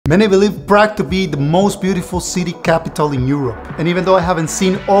Many believe Prague to be the most beautiful city capital in Europe. And even though I haven't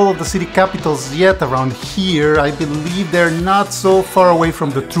seen all of the city capitals yet around here, I believe they're not so far away from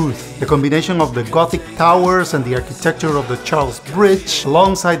the truth. The combination of the Gothic towers and the architecture of the Charles Bridge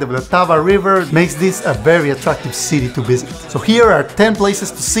alongside the Vltava River makes this a very attractive city to visit. So here are 10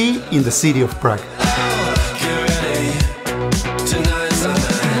 places to see in the city of Prague.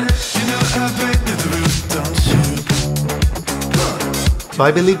 So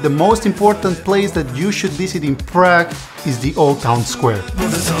I believe the most important place that you should visit in Prague is the Old Town Square.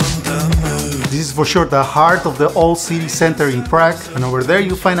 This is for sure the heart of the old city center in Prague, and over there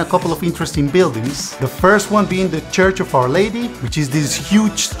you find a couple of interesting buildings. The first one being the Church of Our Lady, which is this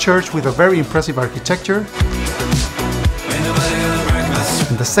huge church with a very impressive architecture.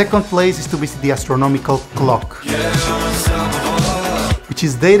 And the second place is to visit the Astronomical Clock, which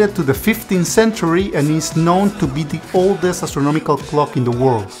is dated to the 15th century and is known to be the oldest astronomical clock in the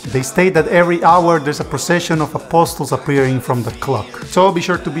world. They state that every hour there's a procession of apostles appearing from the clock. So be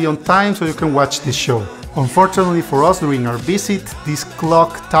sure to be on time so you can watch this show. Unfortunately for us, during our visit, this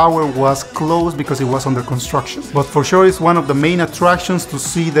clock tower was closed because it was under construction. But for sure it's one of the main attractions to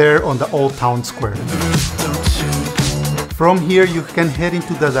see there on the Old Town Square. From here you can head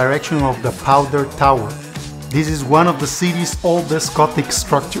into the direction of the Powder Tower. This is one of the city's oldest Gothic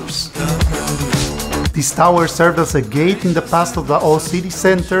structures. This tower served as a gate in the past of the old city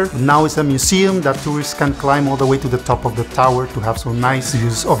center. Now it's a museum that tourists can climb all the way to the top of the tower to have some nice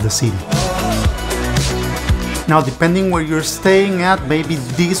views of the city. Now, depending where you're staying at, maybe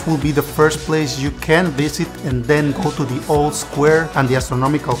this will be the first place you can visit and then go to the old square and the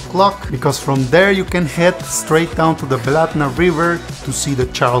astronomical clock, because from there you can head straight down to the Vltava River to see the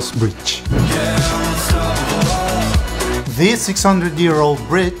Charles Bridge. This 600-year-old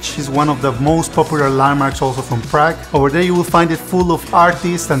bridge is one of the most popular landmarks also from Prague. Over there you will find it full of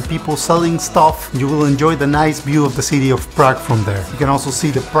artists and people selling stuff. You will enjoy the nice view of the city of Prague from there. You can also see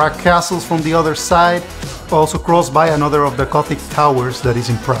the Prague Castle from the other side. Also cross by another of the Gothic towers that is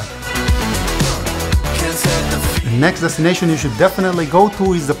in Prague. The next destination you should definitely go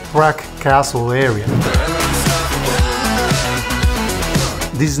to is the Prague Castle area.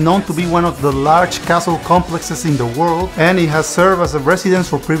 This is known to be one of the large castle complexes in the world, and it has served as a residence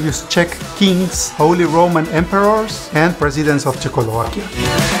for previous Czech kings, Holy Roman emperors, and presidents of Czechoslovakia.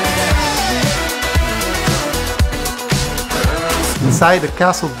 Inside the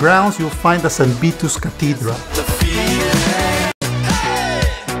castle grounds you'll find the Vitus Cathedral.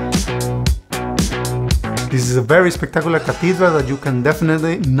 This is a very spectacular cathedral that you can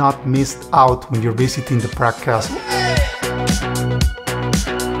definitely not miss out when you're visiting the Prague Castle.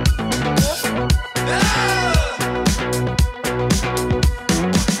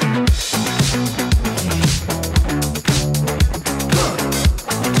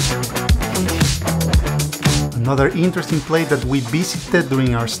 Another interesting place that we visited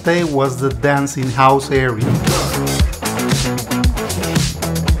during our stay was the dancing house area.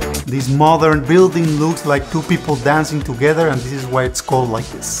 This modern building looks like two people dancing together, and this is why it's called like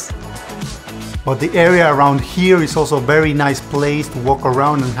this. But the area around here is also a very nice place to walk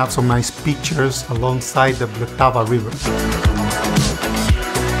around and have some nice pictures alongside the Vltava River.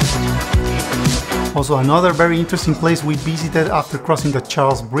 Also, another very interesting place we visited after crossing the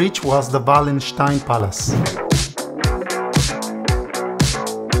Charles Bridge was the Wallenstein Palace.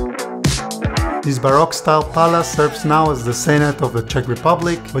 This Baroque-style palace serves now as the Senate of the Czech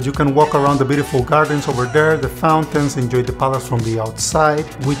Republic, but you can walk around the beautiful gardens over there, the fountains, enjoy the palace from the outside,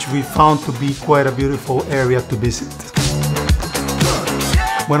 which we found to be quite a beautiful area to visit.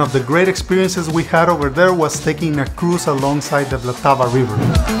 One of the great experiences we had over there was taking a cruise alongside the Vltava River.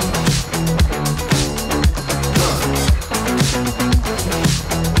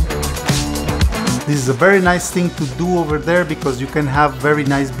 This is a very nice thing to do over there because you can have very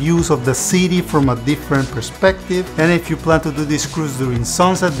nice views of the city from a different perspective, and if you plan to do this cruise during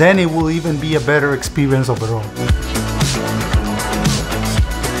sunset, then it will even be a better experience overall.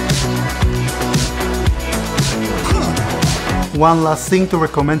 One last thing to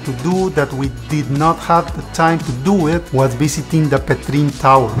recommend to do that we did not have the time to do it was visiting the Petrin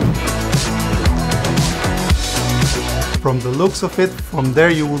Tower. From the looks of it, from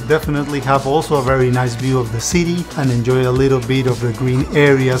there you will definitely have also a very nice view of the city and enjoy a little bit of the green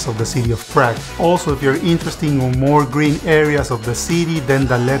areas of the city of Prague. Also, if you're interested in more green areas of the city, then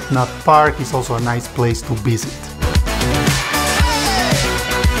the Letna Park is also a nice place to visit.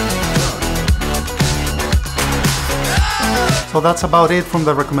 So that's about it from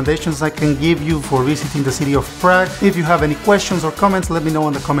the recommendations I can give you for visiting the city of Prague. If you have any questions or comments, let me know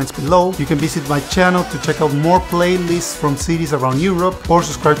in the comments below. You can visit my channel to check out more playlists from cities around Europe, or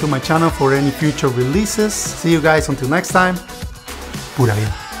subscribe to my channel for any future releases. See you guys until next time. Pura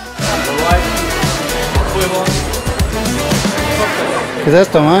vida. ¿Qué es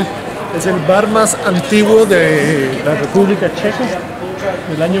esto, mae? Es el bar más antiguo de la República Checa,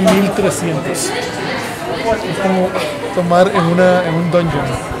 del año 1300. Es como tomar en un dungeon.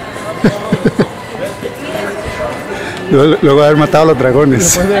 Luego de haber matado a los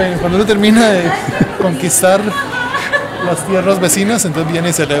dragones. Cuando uno termina de conquistar las tierras vecinas, entonces viene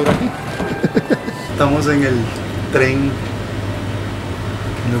y celebra. Estamos en el tren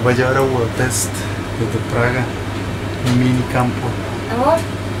que nos va a llevar a Budapest desde Praga, un mini campo. Amor,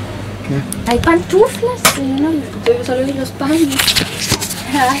 ¿qué? Hay pantuflas, yo solo vi los paños.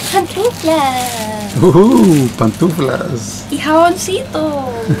 Hay pantuflas. Pantuflas. Y jaboncito.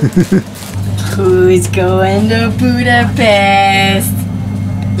 Who's going to Budapest?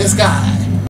 This guy.